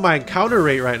is up with my encounter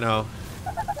rate right now?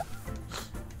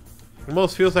 It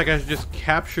almost feels like I should just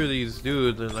capture these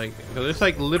dudes and like, it's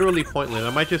like literally pointless.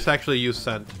 I might just actually use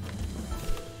scent.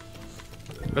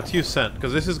 Let's use scent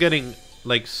because this is getting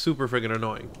like super freaking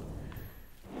annoying.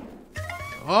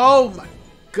 Oh my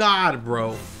god,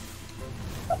 bro.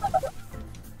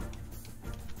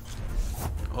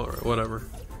 Alright, whatever.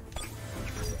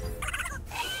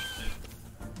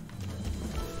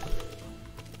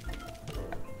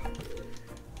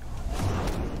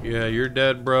 Yeah, you're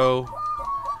dead, bro.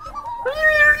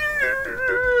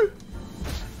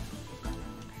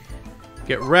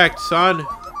 Get wrecked, son.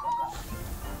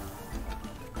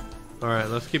 Alright,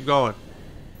 let's keep going.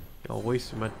 Y'all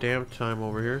wasting my damn time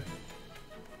over here.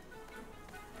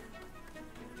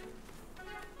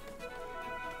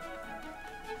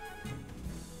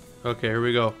 Okay, here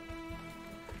we go.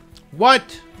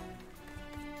 What?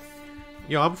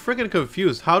 Yo, I'm freaking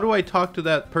confused. How do I talk to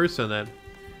that person then?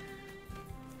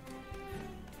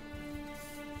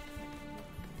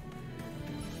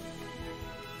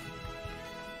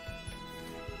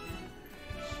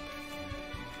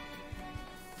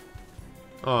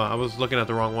 Oh, I was looking at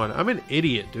the wrong one. I'm an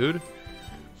idiot, dude.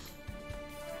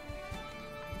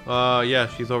 Yeah,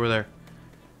 she's over there.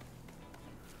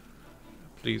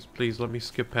 Please, please, let me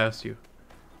skip past you.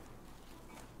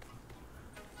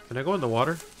 Can I go in the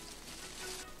water?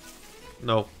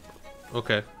 No.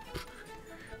 Okay.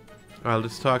 Alright,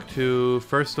 let's talk to,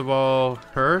 first of all,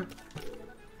 her.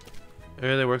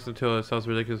 Everything works until it sounds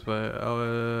ridiculous,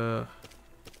 but...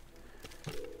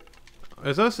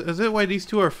 Is it why these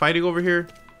two are fighting over here?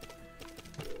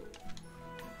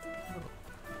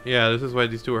 Yeah, this is why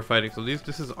these two are fighting. So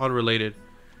this is unrelated.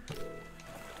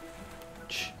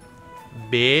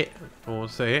 Bit. I won't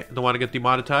say it. Don't want to get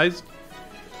demonetized.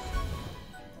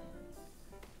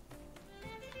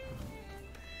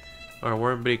 Alright,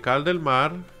 we're in Brical del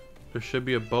Mar. There should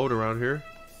be a boat around here.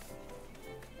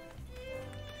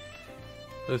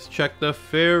 Let's check the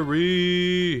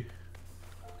ferry.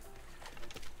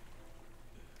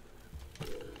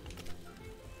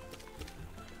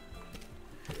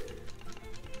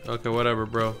 Okay, whatever,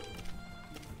 bro.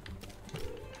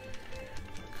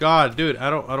 God, dude, I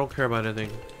don't care about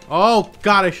anything. Oh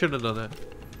God, I shouldn't have done that.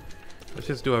 Let's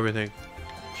just do everything.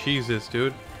 Jesus,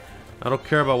 dude. I don't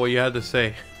care about what you had to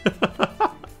say.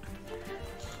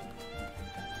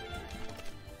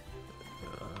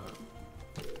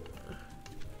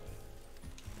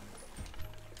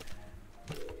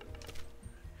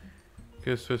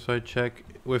 Okay, so I check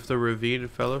with the Ravine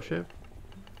Fellowship.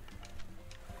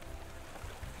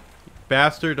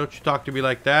 Bastard, don't you talk to me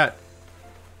like that.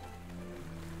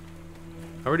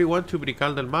 I already went to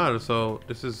Brical del Mar, so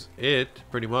this is it,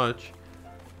 pretty much.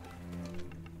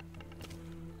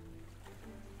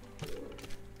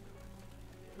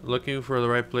 Looking for the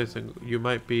right place, and you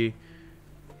might be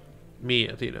me,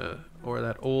 Athena. Or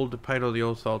that old pint of the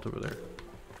old salt over there.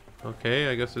 Okay,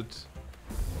 I guess it's...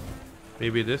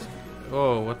 maybe this...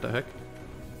 oh, what the heck?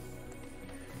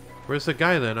 Where's the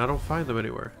guy then? I don't find them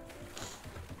anywhere.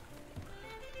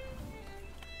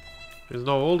 There's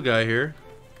no old guy here.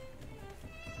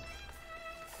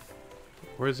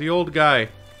 Where's the old guy?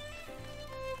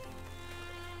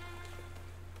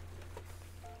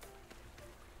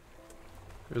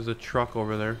 There's a truck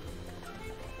over there.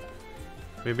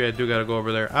 Maybe I do gotta go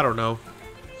over there. I don't know.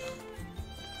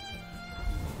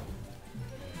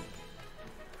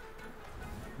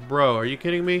 Bro, are you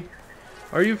kidding me?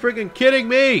 Are you freaking kidding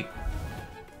me?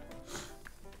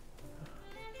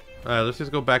 Alright, let's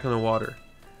just go back in the water.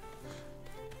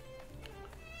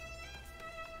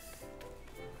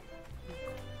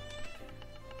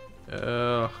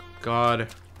 Oh, God.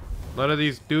 None of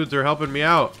these dudes are helping me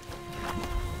out.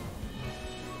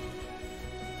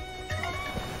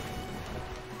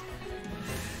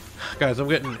 Guys, I'm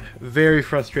getting very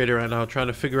frustrated right now trying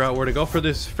to figure out where to go for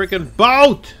this freaking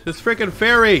boat! This freaking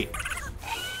ferry!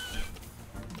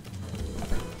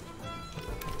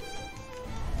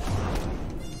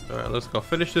 Alright, let's go.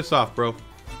 Finish this off, bro.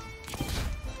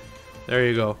 There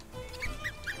you go.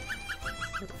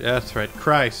 That's right.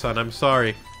 Cry, son. I'm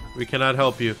sorry. We cannot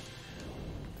help you.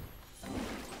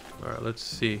 Alright, let's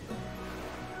see.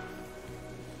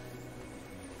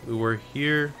 We were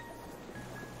here.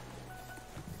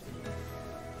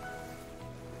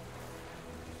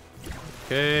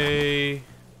 Okay.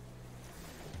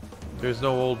 There's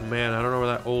no old man. I don't know where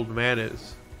that old man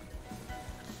is.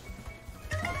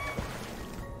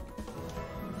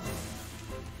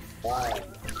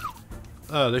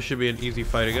 Oh, this should be an easy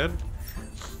fight again.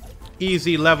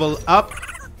 Easy level up.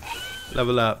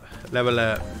 Level up. Level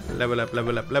up. Level up.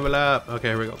 Level up. Level up. Okay,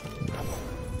 here we go.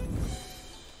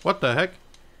 What the heck?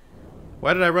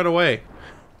 Why did I run away?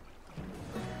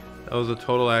 That was a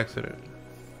total accident.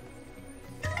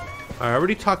 I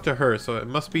already talked to her, so it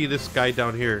must be this guy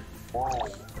down here.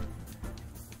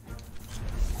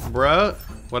 Bruh.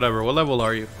 Whatever. What level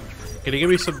are you? Can you give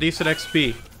me some decent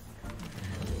XP?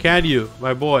 Can you,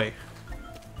 my boy?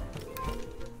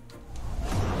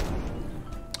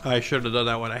 I should have done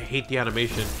that one. I hate the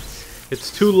animation.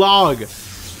 It's too long.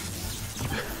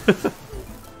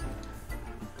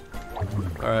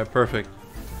 Alright, perfect.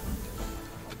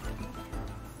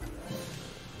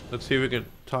 Let's see if we can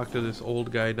talk to this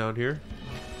old guy down here.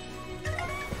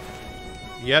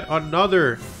 Yet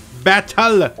another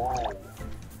battle.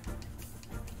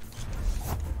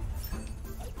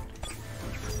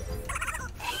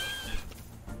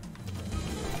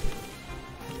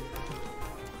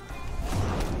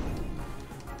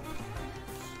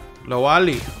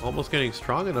 Lowali, almost getting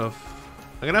strong enough.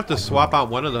 I'm gonna have to swap out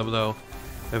one of them though,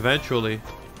 eventually.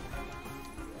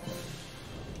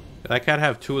 I can't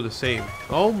have two of the same.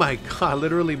 Oh my god,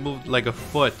 literally moved like a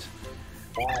foot.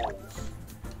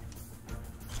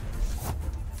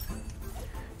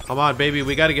 Come on, baby,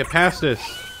 we gotta get past this.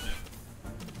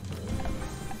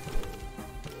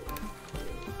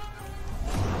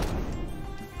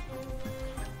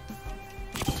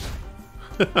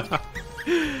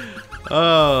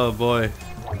 Oh boy.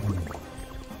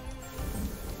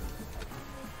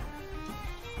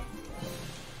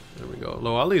 There we go.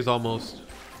 Loali's almost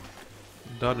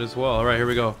done as well. Alright, here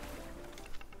we go.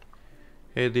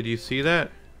 Hey, did you see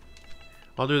that?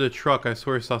 Under the truck. I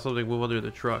swear I saw something move under the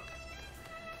truck.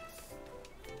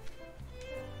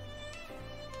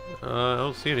 I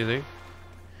don't see anything.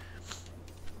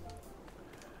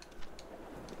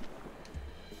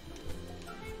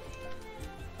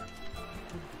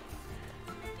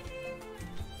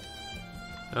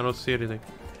 I don't see anything.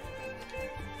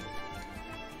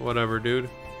 Whatever, dude.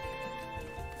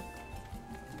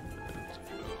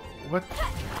 What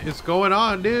is going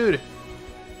on, dude?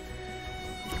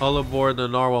 All aboard the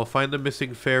Narwhal. Find the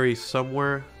missing ferry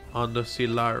somewhere on the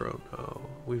Silaro. Oh,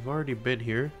 we've already been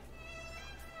here.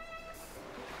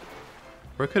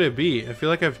 Where could it be? I feel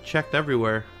like I've checked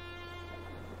everywhere.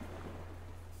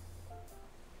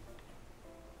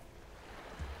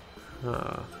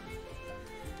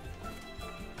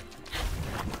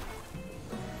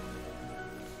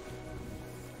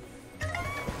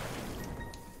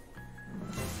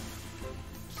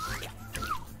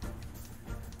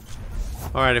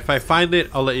 Alright, if I find it,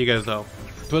 I'll let you guys know.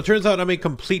 So it turns out I'm a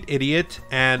complete idiot,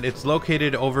 and it's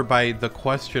located over by the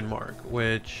question mark,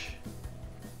 which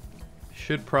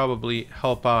should probably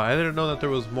help out. I didn't know that there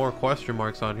was more question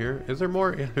marks on here. Is there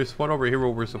more? Yeah, there's one over here where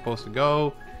we're supposed to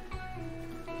go.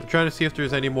 I'm trying to see if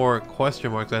there's any more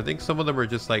question marks. I think some of them are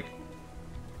just like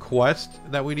quests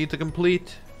that we need to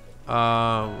complete.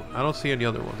 I don't see any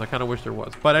other ones. I kind of wish there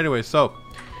was. But anyway, so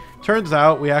turns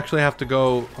out we actually have to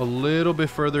go a little bit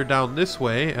further down this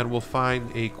way, and we'll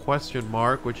find a question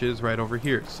mark, which is right over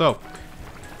here. So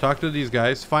talk to these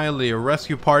guys. Finally, a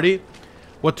rescue party.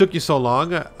 What took you so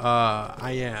long?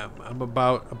 I'm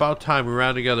about time we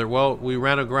ran together. Well, we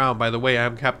ran aground. By the way,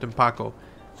 I'm Captain Paco.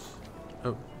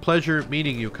 Pleasure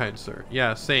meeting you, kind sir.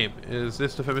 Yeah, same. Is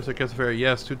this the famous Turquesa ferry?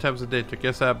 Yes, 2 times a day.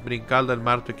 Turquesa, brincar del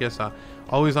mar Turquesa.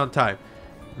 Always on time.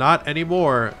 Not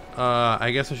anymore.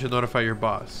 I guess I should notify your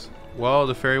boss. Well,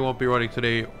 the ferry won't be running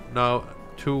today. No,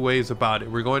 2 ways about it.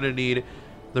 We're going to need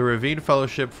the Ravine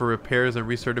Fellowship for repairs and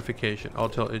recertification. I'll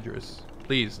tell Idris.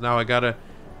 Please, now I gotta...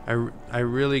 I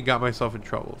really got myself in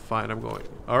trouble. Fine, I'm going.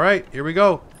 Alright, here we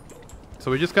go. So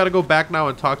we just gotta go back now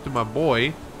and talk to my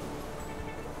boy,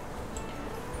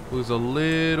 who's a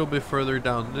little bit further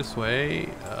down this way.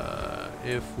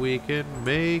 If we can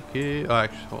make it... Oh,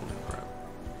 actually, holy crap.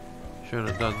 Shouldn't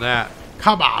have done that.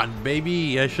 Come on,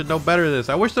 baby. I should know better than this.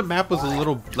 I wish the map was a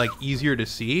little, like, easier to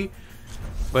see.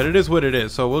 But it is what it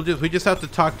is. So we just have to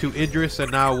talk to Idris,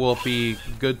 and now we'll be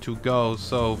good to go.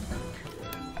 So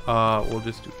we'll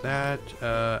just do that.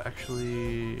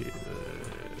 Actually,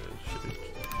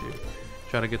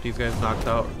 try to get these guys knocked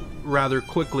out rather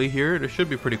quickly here. It should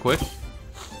be pretty quick.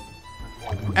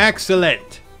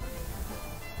 Excellent.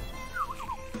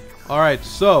 All right,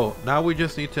 so now we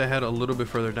just need to head a little bit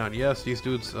further down. Yes, these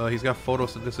dudes. He's got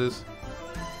photosynthesis.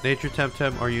 Nature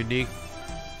Temtem are unique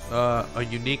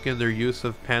in their use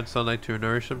of pan sunlight to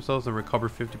nourish themselves and recover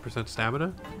 50%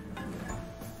 stamina.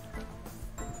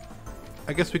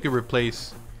 I guess we could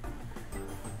replace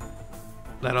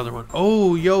that other one.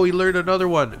 Oh, yo, he learned another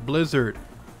one. Blizzard.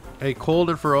 A cold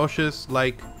and ferocious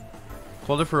like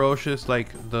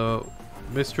the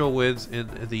Mistral winds in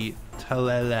the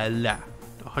Talalala.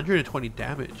 120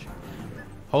 damage.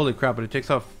 Holy crap, but it takes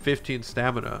off 15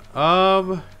 stamina.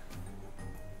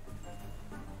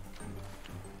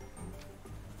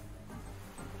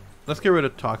 Let's get rid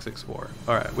of Toxic Spore.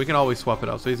 Alright, we can always swap it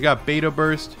out. So he's got Beta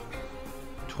Burst.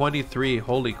 23.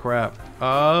 Holy crap.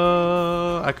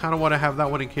 I kind of want to have that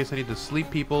one in case I need to sleep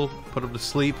people. Put them to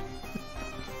sleep.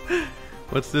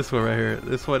 What's this one right here?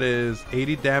 This one is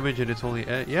 80 damage and it's only...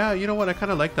 yeah, you know what? I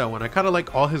kind of like that one. I kind of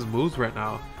like all his moves right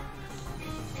now.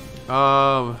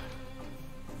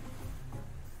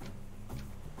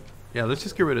 Yeah, let's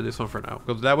just get rid of this one for now.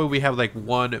 Because that way we have like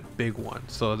one big one.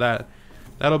 So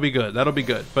that'll be good. That'll be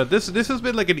good. But this has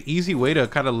been like an easy way to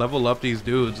kind of level up these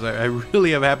dudes. I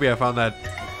really am happy I found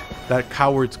that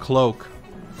coward's cloak.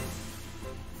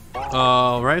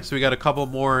 Alright, so we got a couple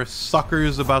more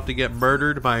suckers about to get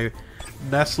murdered by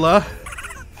Nesla.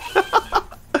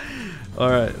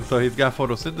 Alright, so he's got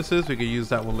photosynthesis. We can use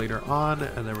that one later on.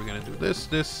 And then we're going to do this.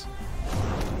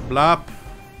 Blop.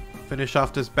 Finish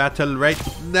off this battle right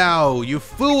now, you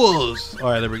fools!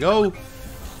 Alright, there we go.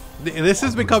 This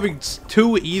is becoming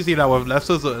too easy now with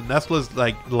Nesla's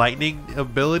like lightning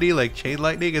ability, like chain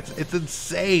lightning. It's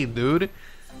insane, dude.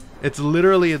 It's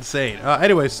literally insane.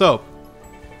 Anyway, so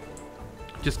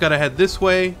just gotta head this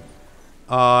way,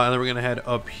 and then we're gonna head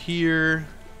up here.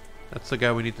 That's the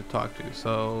guy we need to talk to.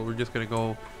 So we're just gonna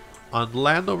go on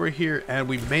land over here, and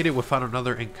we made it without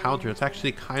another encounter. It's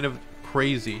actually kind of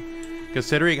crazy,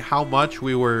 considering how much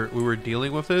we were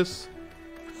dealing with this.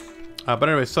 But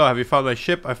anyway, so have you found my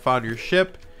ship? I found your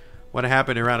ship. What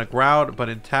happened? It ran aground, but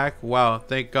intact. Wow,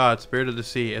 thank God. Spirit of the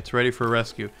Sea. It's ready for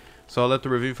rescue. So I'll let the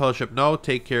Ravine Fellowship know.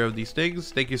 Take care of these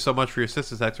things. Thank you so much for your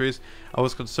assistance, X-Rays. I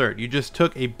was concerned. You just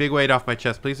took a big weight off my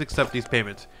chest. Please accept these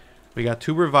payments. We got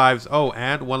 2 revives. Oh,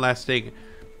 and one last thing.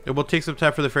 It will take some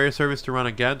time for the ferry service to run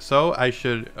again, so I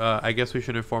guess we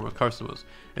should inform our customers.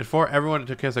 And for everyone in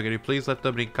Turquesa, can you please let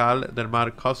the Brincal del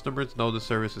Mar customers know the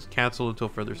service is canceled until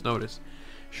further notice.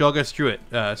 She'll get straight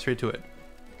to it.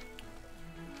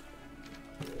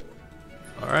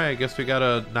 Alright, I guess we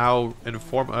gotta now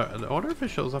inform... I wonder if it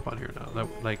shows up on here now.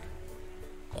 Like,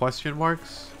 question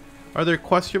marks? Are there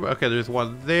question... Okay, there's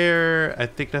one there. I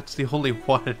think that's the only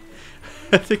one.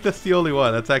 I think that's the only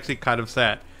one. That's actually kind of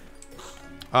sad.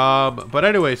 But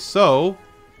anyway, so...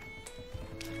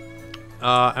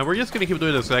 and we're just gonna keep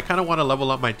doing this. So I kind of want to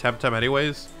level up my Temtem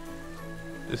anyways.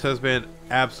 This has been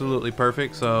absolutely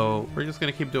perfect, so we're just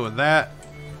gonna keep doing that.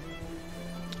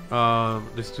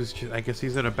 This is just, I guess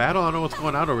he's in a battle. I don't know what's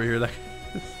going on over here. That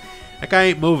guy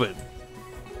ain't moving.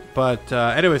 But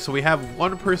anyway, so we have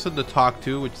one person to talk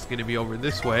to, which is gonna be over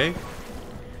this way,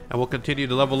 and we'll continue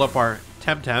to level up our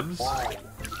Temtems.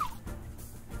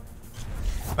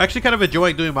 I'm actually kind of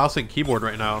enjoying doing mouse and keyboard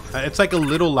right now. It's like a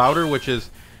little louder, which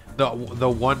is the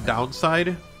one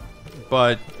downside,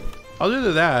 but other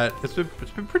than that, it's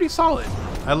been pretty solid.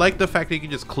 I like the fact that you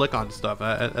can just click on stuff.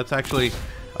 That's actually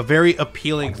a very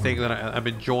appealing thing that I'm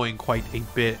enjoying quite a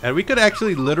bit. And we could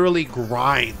actually literally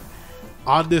grind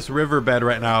on this riverbed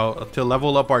right now to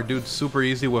level up our dude super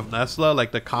easy with Nesla,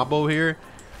 like the combo here.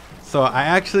 So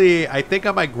I think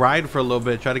I might grind for a little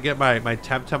bit, try to get my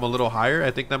Temtem a little higher.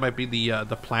 I think that might be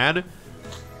the plan.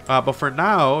 But for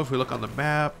now, if we look on the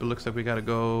map, it looks like we got to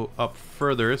go up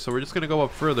further. So we're just going to go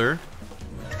up further.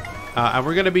 And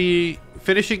we're going to be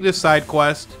finishing this side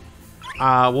quest.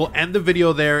 We'll end the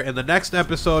video there. In the next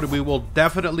episode, we will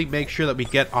definitely make sure that we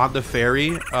get on the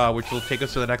ferry, which will take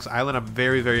us to the next island. I'm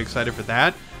very, very excited for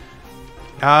that.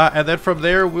 And then from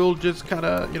there, we'll just kind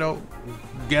of, you know,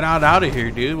 get on out of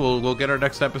here, dude. We'll get our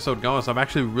next episode going. So I'm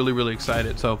actually really, really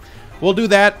excited. So we'll do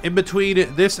that in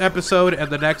between this episode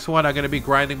and the next one. I'm going to be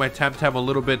grinding my Temtem a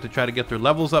little bit to try to get their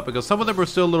levels up because some of them are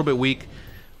still a little bit weak.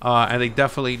 And they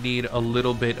definitely need a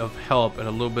little bit of help and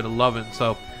a little bit of loving.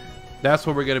 So that's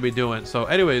what we're going to be doing. So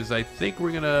anyways, I think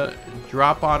we're going to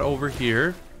drop on over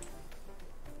here.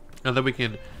 And then we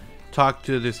can talk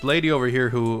to this lady over here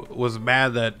who was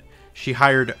mad that she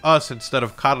hired us instead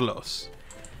of Carlos.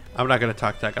 I'm not going to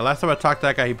talk to that guy. Last time I talked to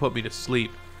that guy, he put me to sleep.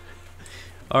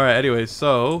 Alright, anyways,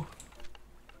 so...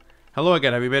 Hello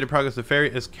again. Have you made any progress? The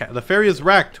ferry is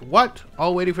wrecked. What?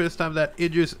 All waiting for this time. That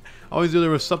Idris always knew there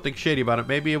was something shady about it.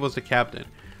 Maybe it was the captain.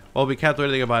 Well, we can't do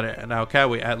anything about it. And now, can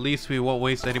we? At least we won't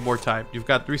waste any more time. You've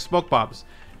got 3 smoke bombs.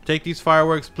 Take these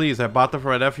fireworks, please. I bought them for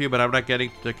my nephew, but I'm not getting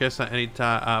to kiss in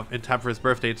time for his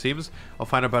birthday, it seems. I'll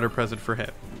find a better present for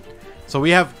him. So we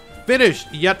have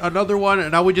finished yet another one,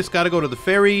 and now we just got to go to the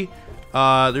ferry.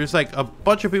 There's like a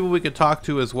bunch of people we could talk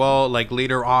to as well, like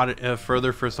later on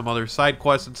further for some other side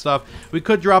quests and stuff. We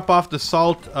could drop off the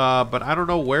salt, but I don't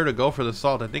know where to go for the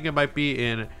salt. I think it might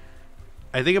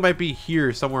be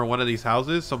here somewhere in one of these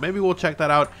houses. So maybe we'll check that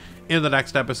out in the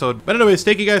next episode. But anyways,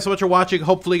 thank you guys so much for watching.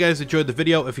 Hopefully you guys enjoyed the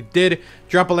video. If you did,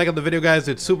 drop a like on the video, guys.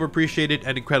 It's super appreciated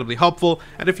and incredibly helpful.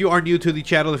 And if you are new to the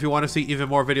channel, if you want to see even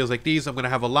more videos like these, I'm going to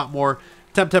have a lot more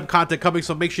Temtem content coming.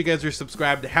 So make sure you guys are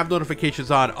subscribed, have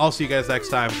notifications on. I'll see you guys next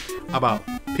time. I'm out.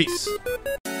 Peace.